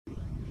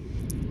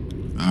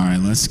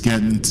let's get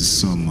into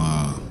some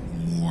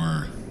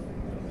more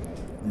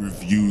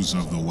reviews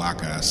of the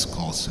whack-ass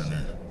call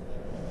center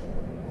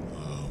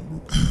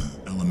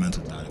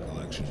elemental data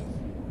collection.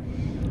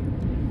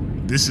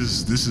 This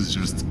is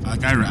just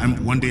like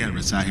one day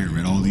I sat here and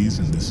read all these,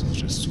 and this is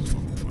just too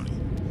fucking funny.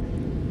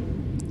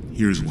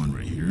 Here's one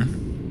right here.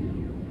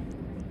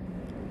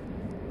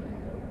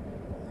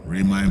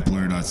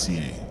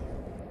 ratemyemployer.ca.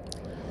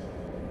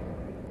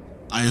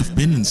 I have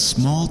been in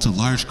small to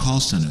large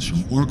call centers,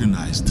 from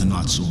organized to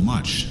not so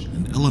much.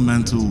 An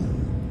elemental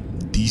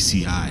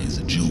DCI is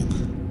a joke.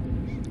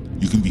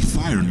 You can be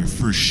fired on your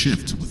first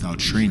shift without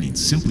training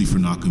simply for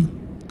not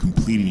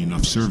completing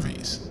enough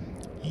surveys.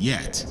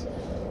 Yet,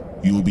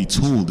 you will be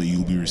told that you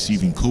will be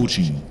receiving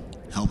coaching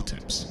help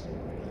tips.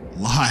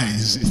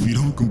 Lies. If you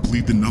don't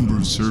complete the number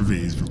of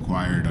surveys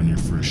required on your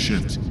first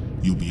shift,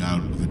 you'll be out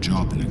of a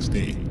job the next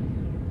day.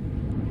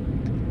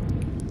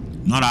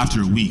 Not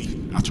after a week,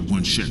 after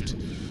one shift.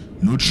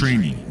 No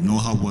training, no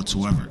help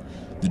whatsoever.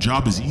 The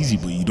job is easy,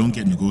 but you don't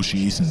get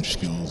negotiation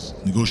skills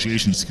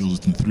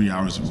within 3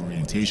 hours of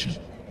orientation.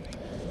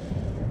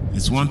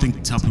 It's one thing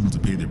to tell people to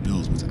pay their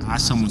bills, but to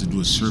ask someone to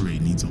do a survey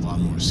needs a lot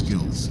more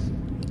skills.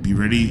 Be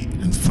ready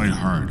and fight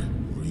hard,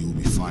 or you will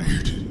be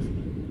fired.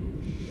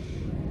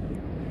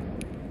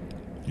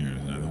 Here's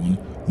another one.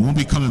 Won't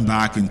be coming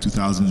back in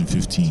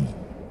 2015.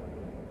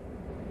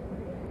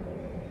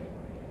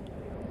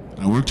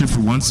 I worked here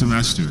for 1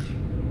 semester,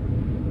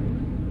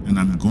 and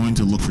I'm going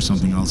to look for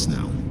something else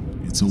now.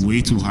 It's a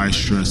way too high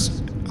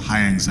stress,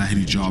 high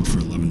anxiety job for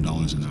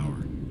 $11 an hour.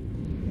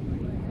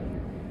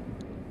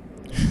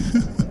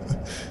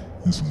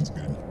 This one's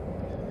good.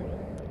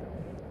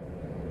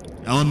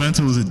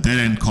 Elemental is a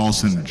dead-end call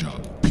center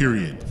job,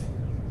 period.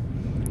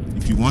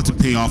 If you want to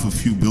pay off a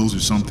few bills or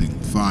something,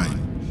 fine.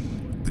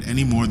 But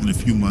any more than a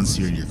few months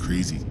here and you're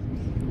crazy.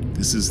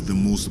 This is the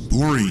most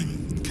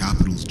boring, in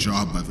capitals,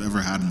 job I've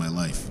ever had in my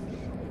life.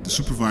 The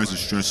supervisors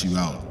stress you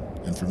out,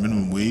 and for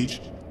minimum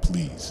wage,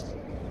 please.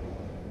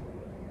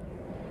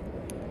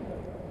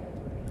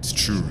 It's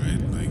true,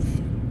 right? Like,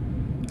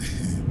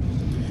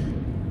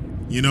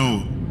 you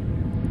know,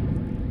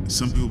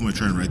 some people might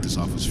try and write this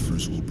off as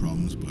first world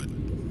problems, but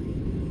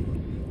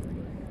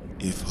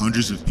if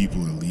hundreds of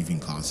people are leaving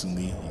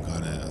constantly, you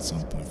gotta, at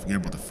some point, forget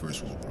about the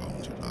first world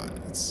problems or not.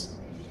 It's,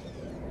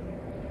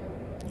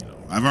 you know,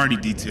 I've already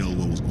detailed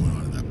what was going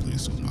on in that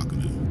place, so I'm not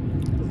gonna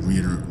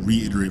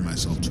reiterate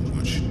myself too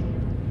much.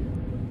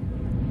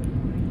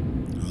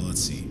 Let's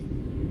see.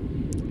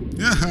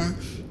 Yeah,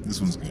 this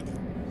one's good.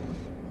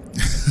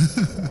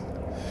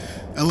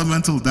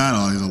 Elemental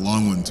data is a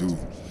long one too.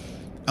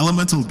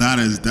 Elemental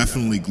data is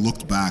definitely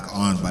looked back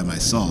on by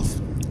myself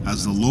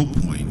as the low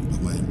point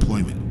of my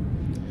employment.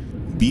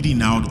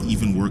 Beating out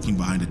even working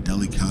behind a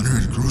deli counter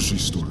at a grocery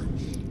store.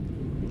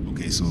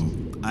 Okay, so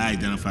I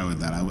identify with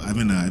that. I've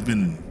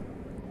been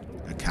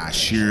a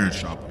cashier at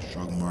Shoppers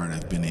Drug Mart.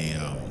 I've been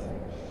a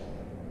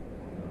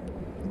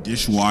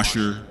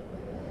dishwasher.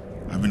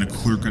 I've been a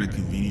clerk at a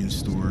convenience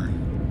store.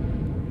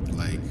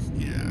 Like,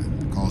 yeah,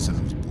 the call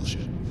center was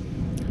bullshit.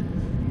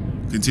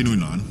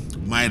 Continuing on,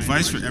 my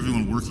advice for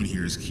everyone working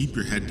here is keep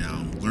your head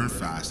down, learn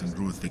fast, and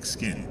grow a thick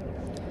skin.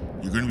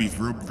 You're going to be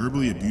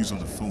verbally abused on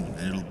the phone,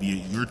 and it'll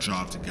be your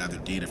job to gather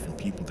data from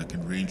people that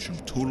can range from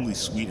totally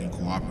sweet and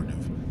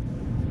cooperative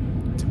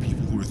to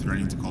people who are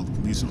threatening to call the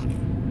police on you.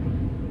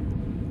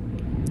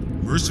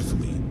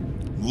 Mercifully,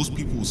 most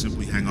people will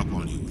simply hang up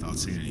on you without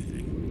saying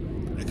anything.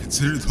 I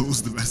consider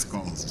those the best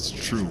calls. It's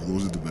true,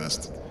 those are the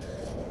best.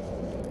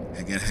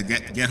 And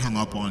get hung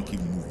up on,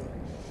 keep moving.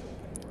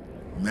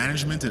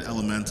 Management at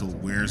Elemental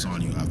wears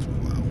on you after a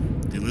while.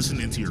 They listen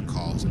into your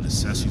calls and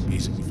assess you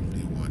basically from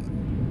day one.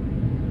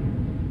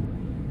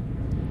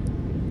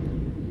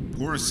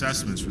 Poor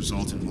assessments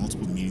result in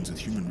multiple meetings with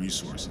human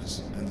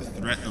resources, and the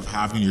threat of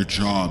having your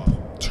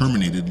job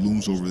terminated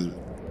looms over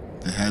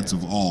the heads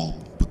of all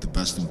but the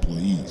best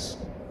employees.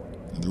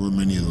 And there were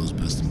many of those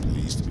best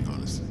employees, to be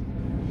honest.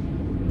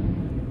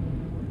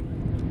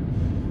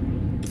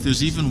 If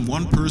there's even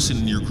one person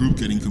in your group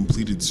getting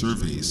completed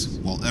surveys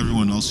while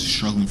everyone else is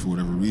struggling for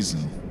whatever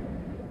reason,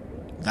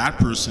 that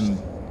person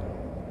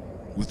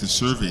with the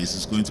surveys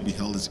is going to be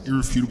held as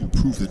irrefutable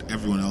proof that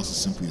everyone else is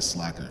simply a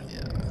slacker.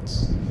 Yeah,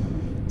 it's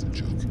a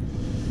joke.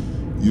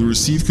 You'll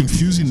receive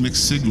confusing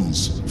mixed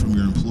signals from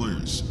your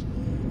employers.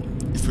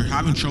 If you're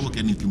having trouble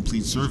getting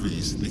complete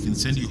surveys, they can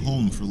send you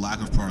home for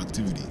lack of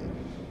productivity.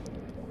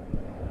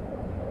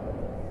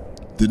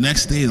 The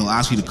next day, they'll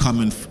ask you to come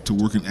in to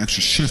work an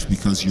extra shift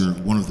because you're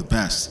one of the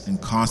best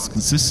and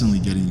consistently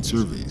getting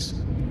surveys.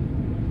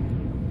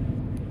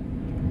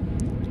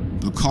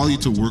 They'll call you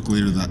to work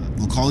later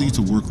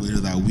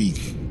that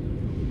week,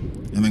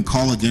 and then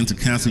call again to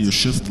cancel your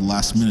shift at the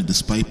last minute,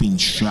 despite being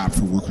strapped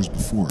for workers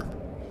before.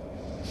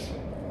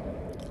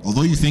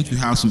 Although you think you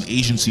have some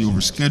agency over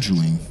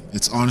scheduling,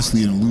 it's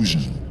honestly an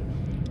illusion.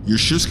 Your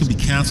shifts can be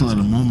canceled at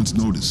a moment's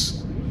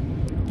notice.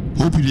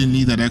 Hope you didn't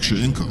need that extra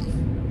income.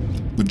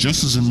 But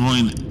just as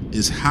annoying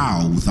is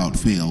how, without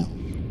fail,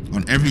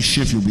 on every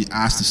shift you'll be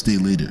asked to stay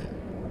later.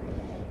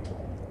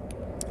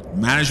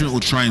 Management will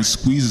try and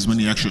squeeze as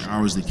many extra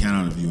hours they can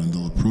out of you, and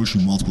they'll approach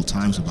you multiple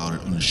times about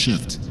it on a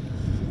shift,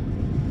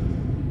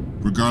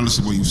 regardless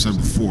of what you've said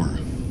before.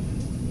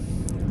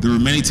 There were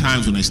many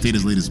times when I stayed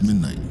as late as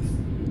midnight.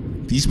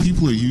 These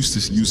people are used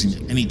to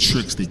using any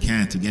tricks they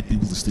can to get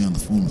people to stay on the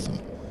phone with them.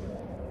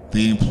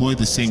 They employ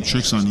the same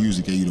tricks on you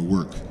to get you to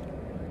work.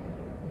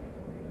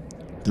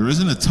 There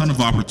isn't a ton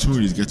of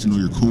opportunity to get to know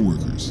your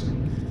coworkers.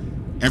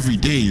 Every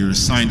day you're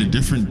assigned a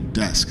different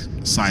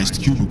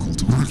desk-sized cubicle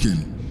to work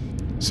in,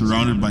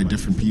 surrounded by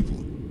different people.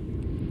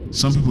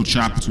 Some people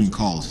chat between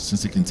calls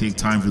since it can take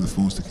time for the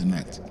phones to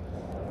connect.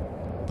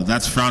 But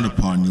that's frowned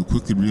upon, and you'll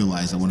quickly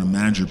realize that when a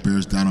manager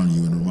bears down on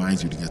you and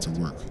reminds you to get to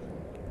work.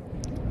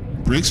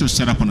 Breaks are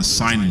set up on a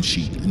sign-in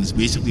sheet, and it's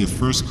basically a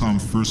first-come,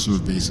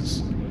 first-served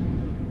basis.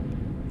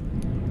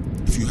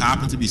 If you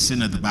happen to be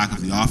sitting at the back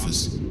of the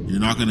office, you're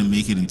not going to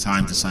make it in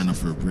time to sign up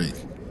for a break.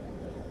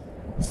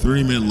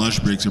 30-minute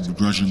lunch breaks are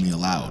begrudgingly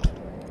allowed,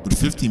 but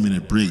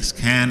 15-minute breaks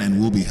can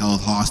and will be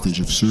held hostage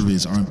if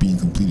surveys aren't being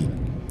completed.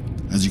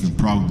 As you can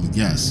probably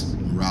guess,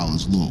 morale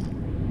is low.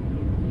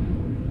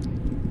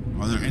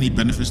 Are there any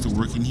benefits to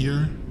working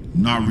here?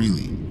 Not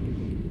really.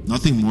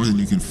 Nothing more than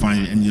you can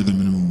find at any other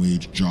minimum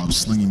wage job,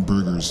 slinging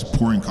burgers,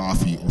 pouring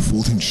coffee, or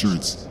folding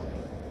shirts.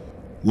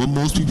 What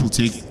most people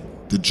take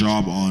the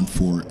job on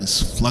for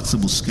is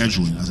flexible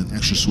scheduling as an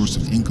extra source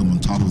of income on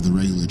top of the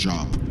regular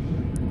job.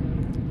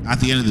 At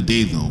the end of the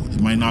day, though,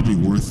 it might not be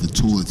worth the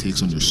toll it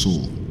takes on your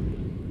soul.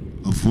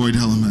 Avoid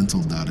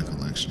elemental data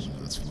collection.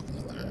 That's fucking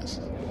hilarious.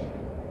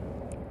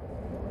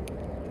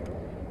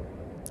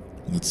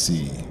 Let's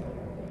see.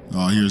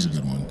 Oh, here's a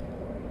good one.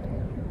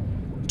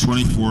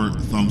 24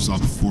 thumbs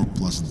up, 4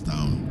 pluses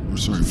down. Or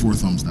sorry, 4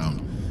 thumbs down.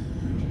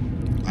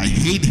 I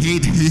hate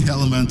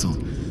elemental.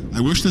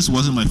 I wish this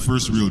wasn't my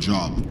first real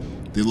job.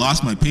 They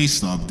lost my pay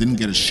stub, didn't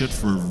get a shit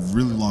for a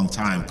really long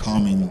time,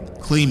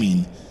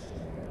 claiming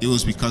it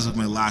was because of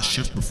my last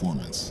shift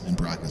performance, in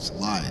brackets,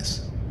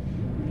 lies.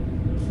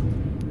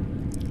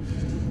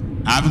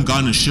 I haven't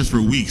gotten a shift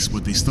for weeks,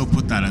 but they still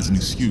put that as an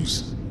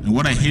excuse. And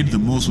what I hated the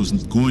most was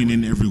going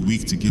in every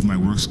week to give my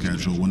work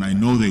schedule when I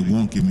know they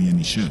won't give me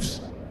any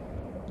shifts.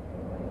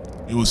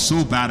 It was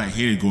so bad I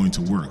hated going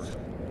to work.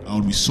 I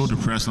would be so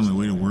depressed on my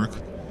way to work.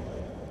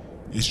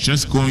 It's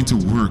just going to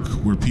work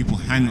where people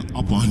hang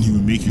up on you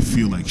and make you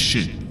feel like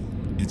shit.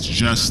 It's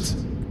just ...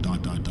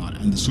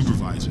 And the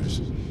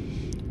supervisors.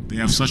 They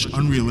have such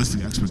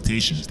unrealistic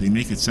expectations. They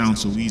make it sound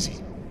so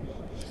easy.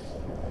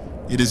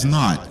 It is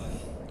not.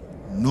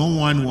 No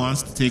one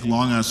wants to take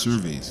long-ass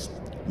surveys.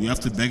 We have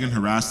to beg and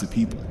harass the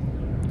people.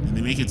 And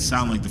they make it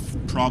sound like the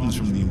problem's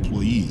from the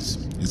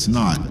employees. It's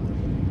not.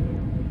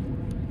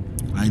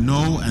 I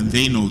know, and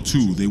they know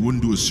too, they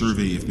wouldn't do a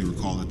survey if they were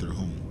called at their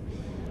home.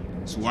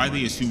 So why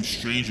they assume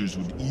strangers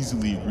would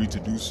easily agree to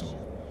do so?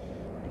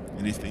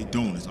 And if they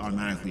don't, it's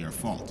automatically our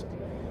fault.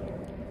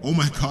 Oh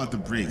my god, the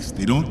breaks.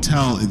 They don't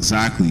tell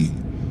exactly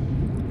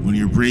when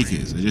your break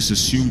is. I just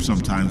assume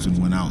sometimes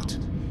and went out.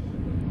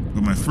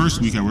 But my first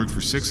week I worked for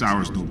 6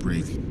 hours, no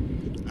break.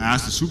 I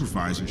asked the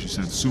supervisor, she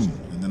said soon.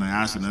 And then I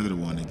asked another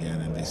one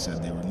again, and they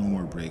said there were no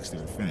more breaks, they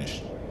were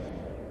finished.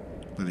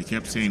 But they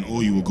kept saying,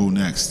 oh, you will go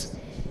next.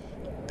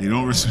 They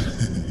don't respect...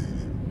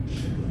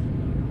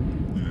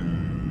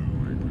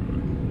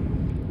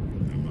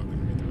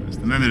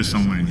 And then there's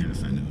someone in here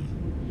defending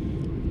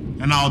him.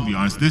 And I'll be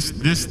honest,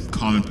 this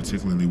comment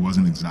particularly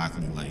wasn't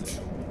exactly like...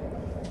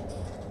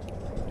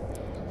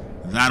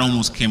 That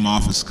almost came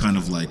off as kind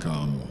of like,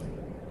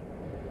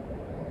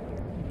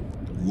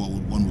 what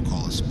one would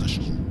call a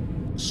special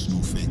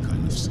snowflake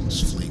kind of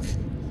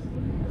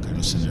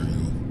scenario.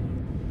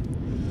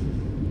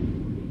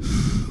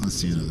 Let's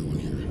see another one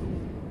here.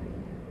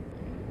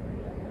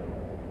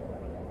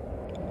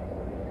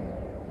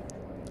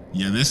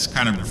 Yeah, this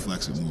kind of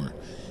reflects it more.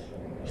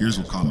 Here's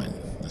a comment.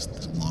 This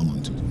is a long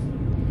one too.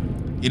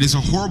 It is a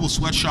horrible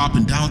sweatshop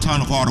in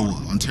downtown of Ottawa,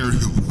 Ontario.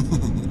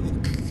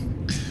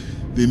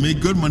 They make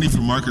good money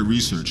from market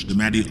research,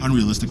 demanding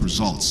unrealistic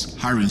results,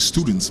 hiring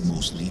students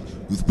mostly,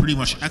 with pretty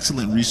much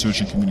excellent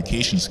research and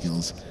communication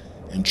skills,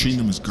 and treating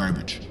them as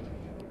garbage.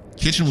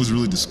 Kitchen was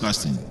really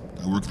disgusting.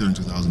 I worked there in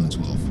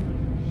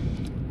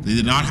 2012. They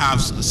did not have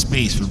a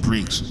space for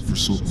breaks for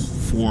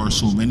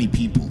so many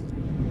people.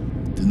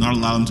 Did not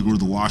allow them to go to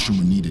the washroom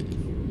when needed.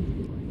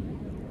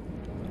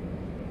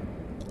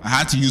 I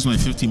had to use my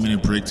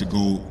 15-minute break to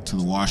go to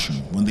the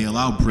washroom. When they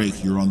allow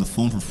break, you're on the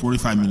phone for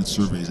 45-minute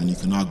surveys and you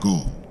cannot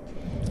go.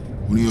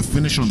 When you have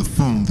finished on the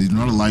phone, they do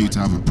not allow you to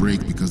have a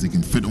break because they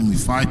can fit only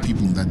 5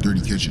 people in that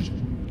dirty kitchen.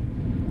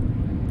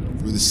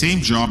 For the same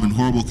job in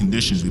horrible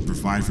conditions, they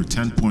provide for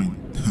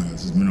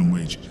this is minimum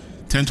wage,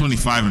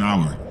 $10.25 an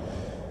hour.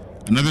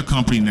 Another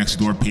company next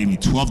door paid me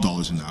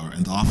 $12 an hour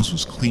and the office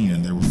was clean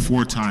and there were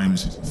 4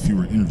 times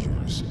fewer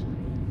interviewers.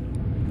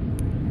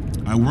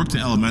 I worked in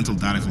elemental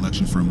data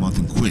collection for a month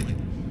and quit.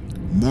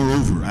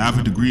 Moreover, I have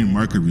a degree in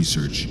market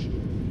research.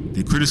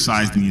 They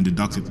criticized me and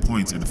deducted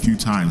points at a few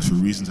times for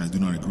reasons I do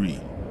not agree.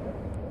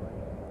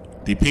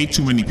 They pay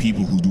too many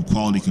people who do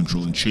quality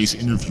control and chase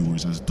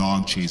interviewers as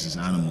dog chases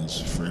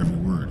animals for every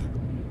word.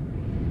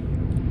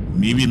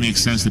 Maybe it makes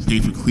sense to pay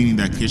for cleaning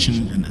that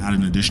kitchen and add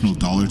an additional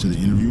 $1 to the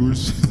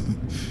interviewers.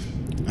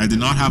 I did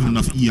not have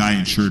enough EI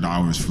insured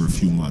hours for a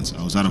few months.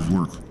 I was out of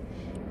work.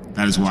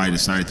 That is why I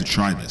decided to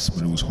try this,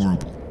 but it was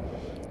horrible.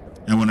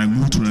 And when I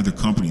moved to another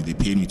company, they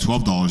paid me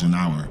 $12 an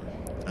hour.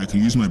 I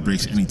could use my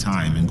breaks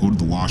anytime and go to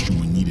the washroom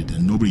when needed,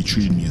 and nobody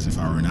treated me as if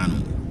I were an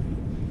animal.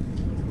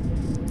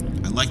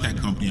 I like that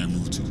company I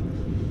moved to.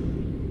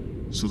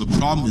 So the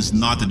problem is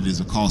not that it is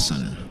a call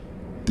center.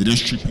 They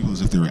just treat people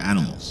as if they were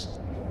animals.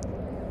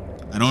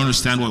 I don't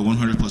understand why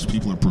 100 plus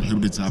people are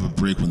prohibited to have a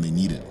break when they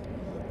need it,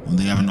 when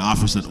they have an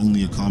office that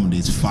only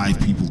accommodates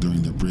 5 people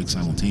during their break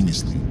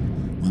simultaneously,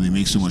 when they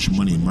make so much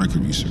money in market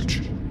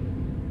research.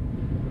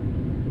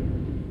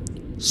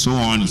 So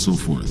on and so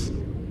forth.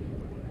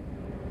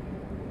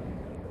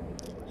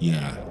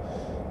 Yeah,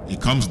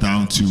 it comes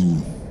down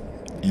to,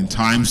 in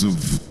times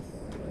of,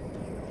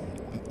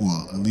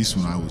 well, at least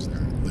when I was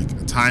there,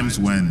 like times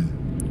when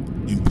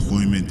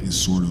employment is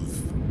sort of,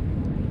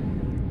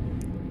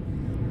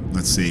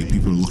 let's say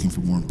people are looking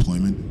for more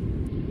employment,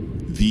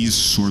 these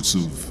sorts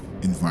of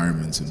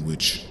environments in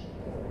which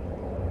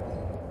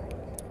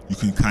you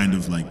can kind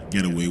of like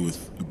get away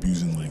with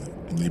abusing like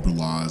labor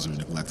laws or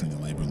neglecting the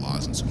labor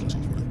laws and so on and so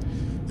forth,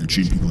 and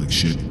treating people like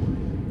shit.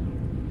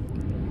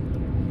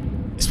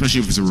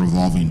 Especially if it's a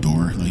revolving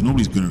door. Like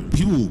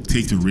people will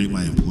take to rate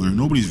my employer.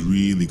 Nobody's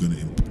really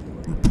gonna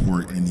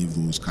report any of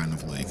those kind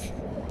of like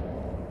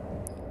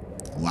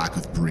lack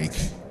of break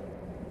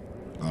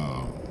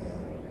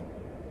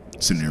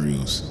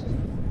scenarios.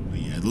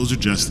 But yeah, those are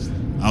just,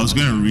 I was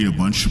gonna read a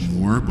bunch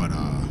more, but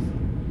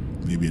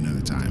maybe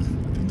another time.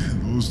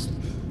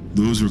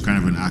 Those were kind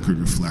of an accurate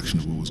reflection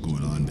of what was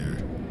going on there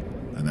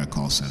at that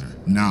call center.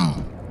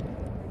 Now,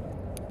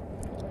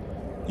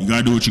 you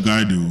gotta do what you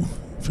gotta do.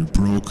 If you're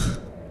broke,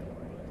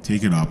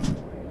 take it up.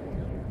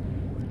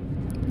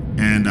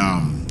 And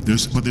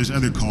there's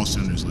other call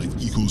centers like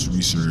Ecos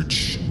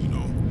Research, you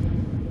know.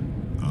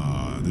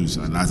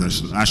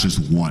 That's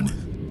just one.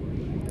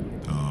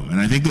 And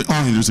I think that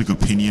there's like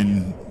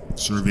opinion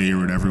survey or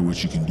whatever,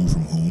 which you can do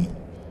from home.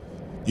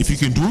 If you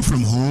can do it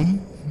from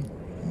home,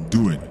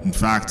 do it. In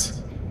fact,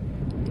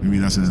 maybe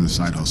that's another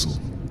side hustle.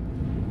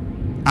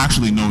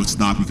 Actually, no, it's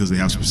not, because they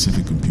have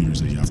specific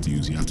computers that you have to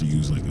use. You have to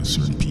use like a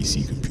certain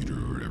PC computer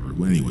or whatever.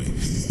 But anyway,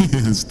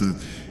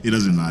 it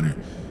doesn't matter.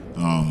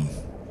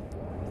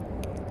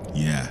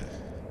 Yeah,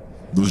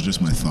 those are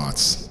just my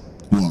thoughts.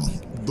 Well,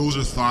 those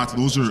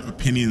are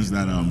opinions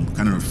that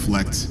kind of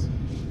reflect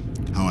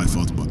how I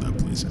felt about that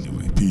place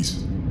anyway.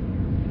 Peace.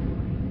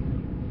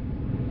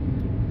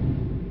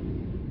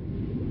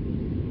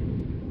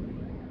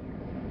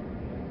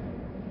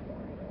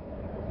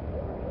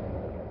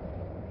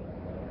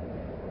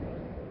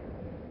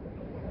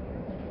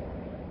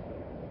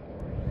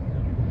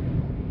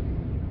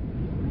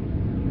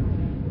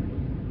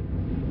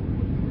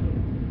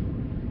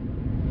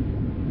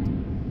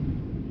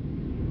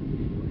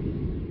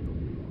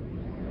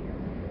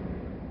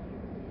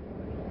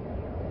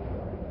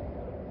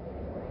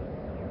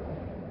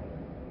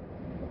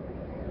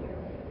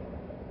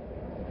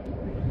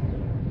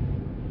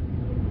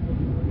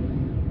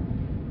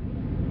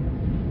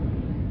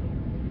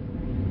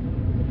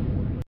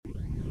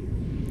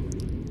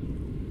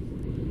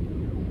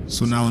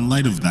 So now, in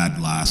light of that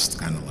last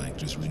kind of like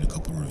just reading a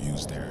couple of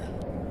reviews there,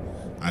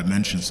 I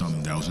mentioned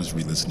something there. I was just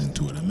re-listening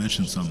to it. I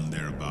mentioned something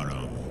there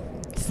about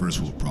first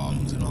world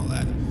problems and all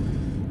that.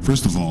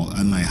 First of all,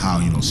 unlike how,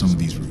 you know, some of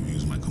these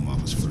reviews might come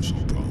off as first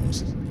world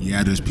problems.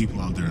 Yeah, there's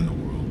people out there in the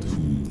world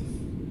who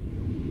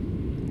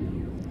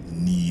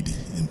need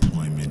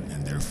employment,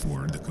 and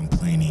therefore the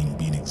complaining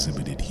being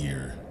exhibited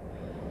here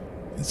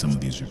in some of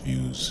these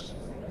reviews.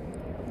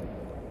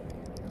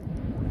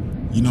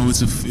 You know,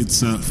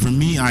 it's for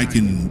me, I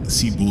can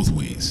see both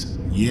ways.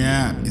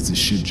 Yeah, it's a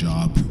shit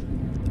job,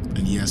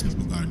 and yes,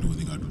 people gotta do what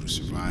they gotta do to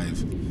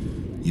survive.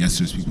 Yes,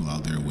 there's people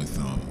out there with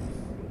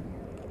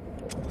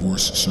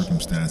worse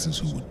circumstances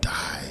who would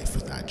die for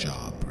that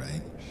job,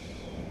 right?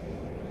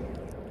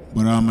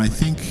 But I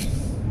think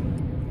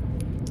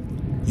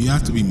you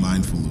have to be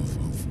mindful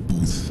of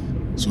both.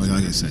 So like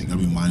I said, you gotta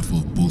be mindful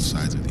of both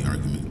sides of the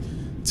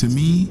argument. To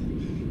me,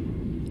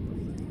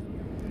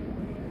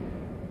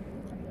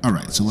 all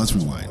right, so let's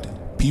rewind.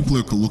 People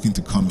are looking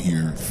to come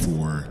here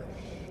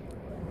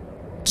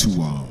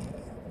to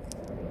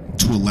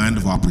a land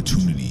of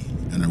opportunity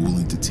and are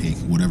willing to take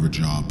whatever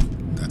job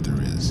that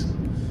there is.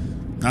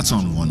 That's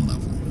on one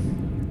level.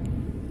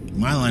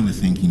 My line of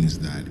thinking is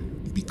that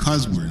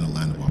because we're in a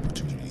land of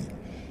opportunity,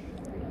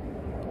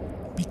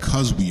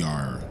 because we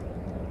are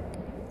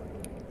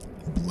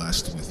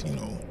blessed with, you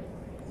know,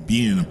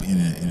 being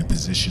in a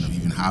position of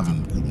even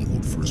having quote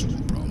unquote first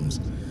world problems,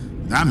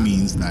 that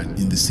means that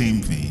in the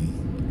same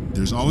vein,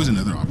 there's always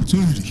another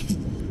opportunity.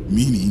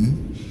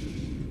 Meaning,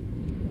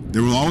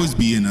 there will always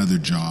be another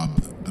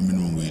job, a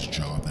minimum wage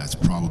job, that's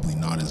probably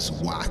not as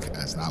whack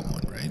as that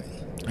one, right?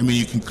 I mean,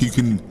 you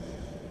can,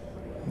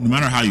 no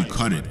matter how you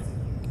cut it,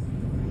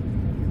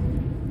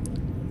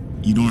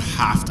 you don't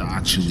have to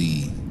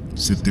actually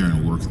sit there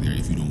and work there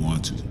if you don't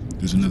want to.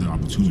 There's another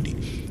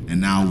opportunity. And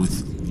now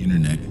with the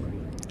internet,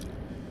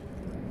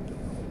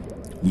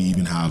 we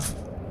even have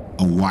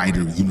a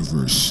wider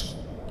universe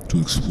to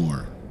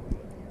explore.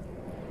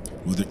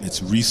 Whether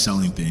it's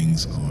reselling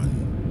things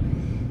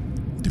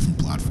on different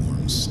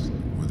platforms,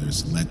 whether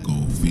it's Let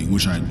Go,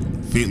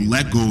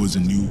 Let Go was a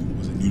new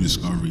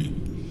discovery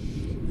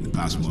in the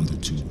past month or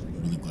two.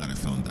 Really glad I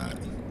found that.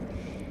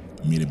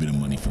 Made a bit of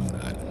money from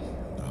that.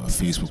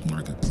 Facebook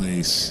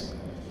Marketplace,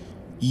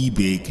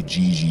 eBay,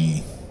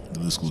 Kijiji, the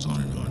list goes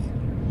on and on.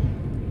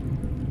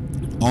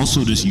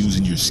 Also, just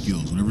using your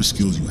skills, whatever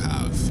skills you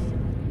have.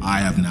 I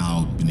have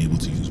now been able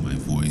to use my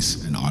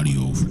voice and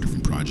audio for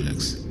different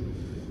projects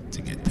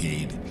to get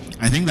paid.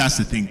 I think that's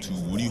the thing too.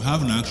 When you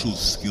have an actual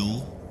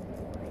skill,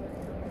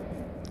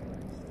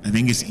 I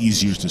think it's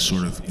easier to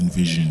sort of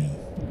envision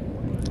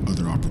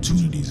other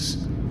opportunities.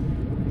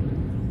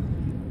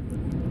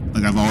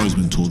 Like, I've always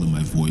been told that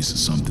my voice is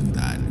something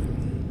that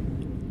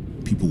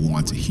people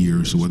want to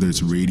hear. So whether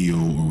it's radio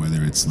or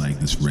whether it's like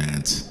this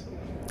rant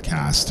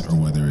cast or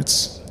whether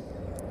it's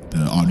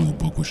the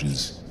audiobook, which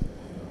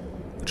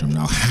I'm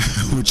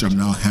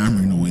now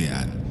hammering away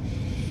at.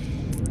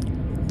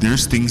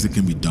 There's things that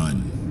can be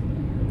done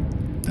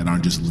that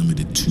aren't just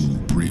limited to,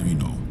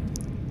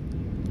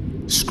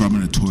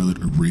 scrubbing a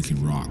toilet or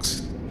breaking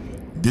rocks.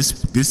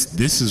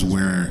 This is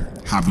where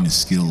having a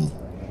skill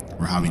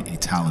or having a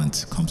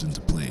talent comes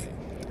into play.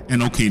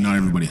 And okay, not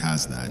everybody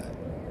has that,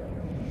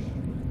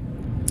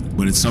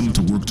 but it's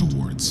something to work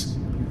towards.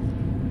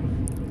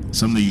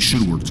 Something that you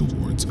should work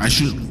towards.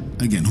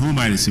 Again, who am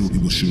I to say what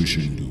people should or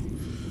shouldn't do?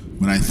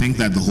 But I think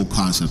that the whole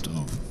concept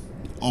of,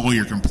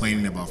 you're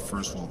complaining about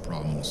first world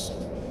problems,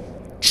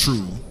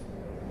 true,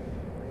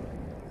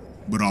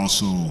 but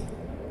also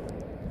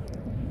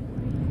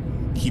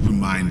keep in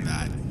mind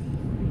that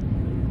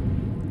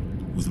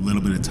with a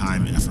little bit of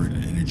time, effort,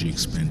 and energy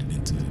expended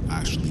into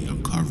actually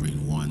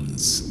uncovering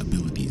one's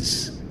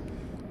abilities,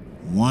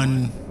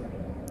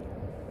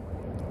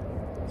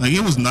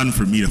 it was nothing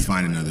for me to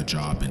find another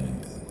job and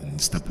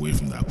step away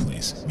from that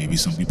place. Maybe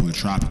some people are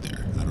trapped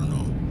there, I don't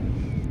know.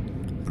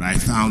 But I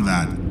found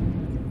that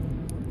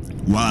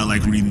while I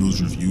like reading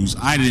those reviews,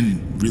 I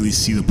didn't really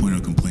see the point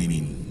of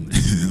complaining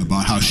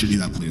about how shitty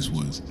that place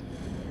was.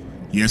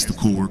 Yes, the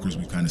co-workers,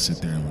 we kind of sit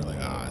there and we're like,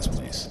 this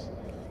place.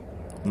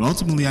 But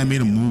ultimately, I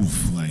made a move.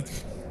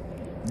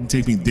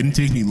 Didn't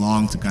take me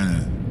long to kind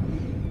of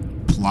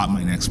plot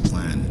my next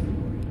plan.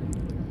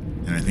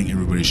 And I think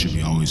everybody should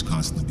be always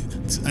constantly.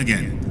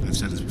 Again, I've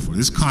said this before.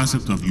 This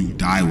concept of you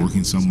die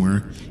working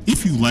somewhere.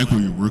 If you like where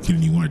you're working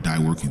and you want to die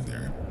working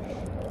there,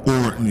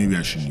 or maybe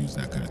I shouldn't use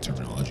that kind of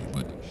terminology,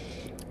 but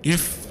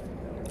if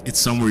it's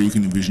somewhere you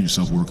can envision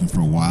yourself working for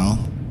a while,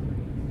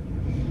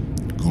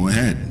 go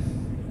ahead,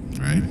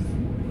 right?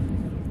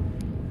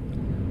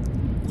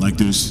 Like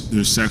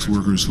there's sex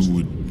workers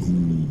who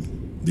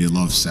they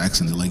love sex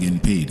and they like getting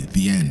paid at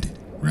the end,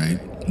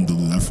 right? And they'll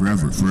do that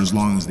forever, for as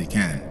long as they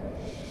can,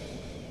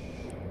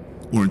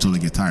 or until they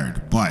get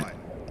tired. But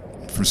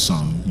for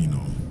some, you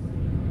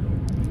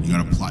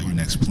gotta plot your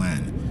next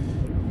plan.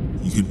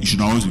 You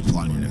should always be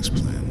plotting your next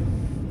plan.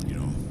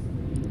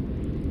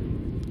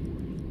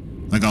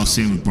 Like I was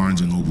saying with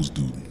Barnes & Noble's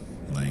dude,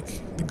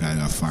 like the guy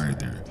got fired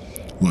there.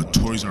 Well,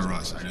 Toys R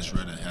Us, I just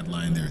read a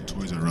headline there.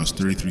 Toys R Us,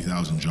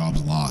 33,000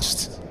 jobs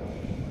lost.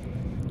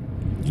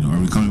 Are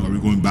we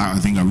going back?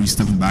 Are we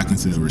stepping back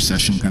into a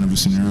recession kind of a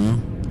scenario?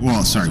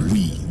 Well, sorry,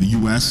 the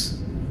U.S.,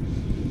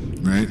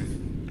 right?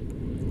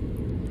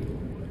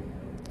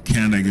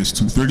 Canada, I guess,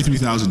 too.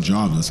 33,000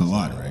 jobs, that's a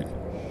lot, right?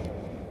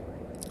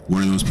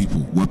 What are those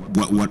people?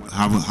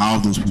 How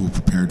have those people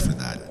prepared for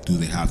that? Do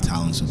they have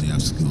talents? Do they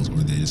have skills? Or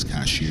are they just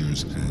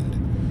cashiers and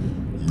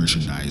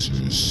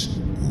merchandisers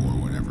or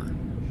whatever?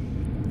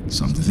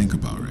 Something to think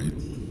about, right?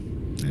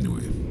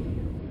 Anyway.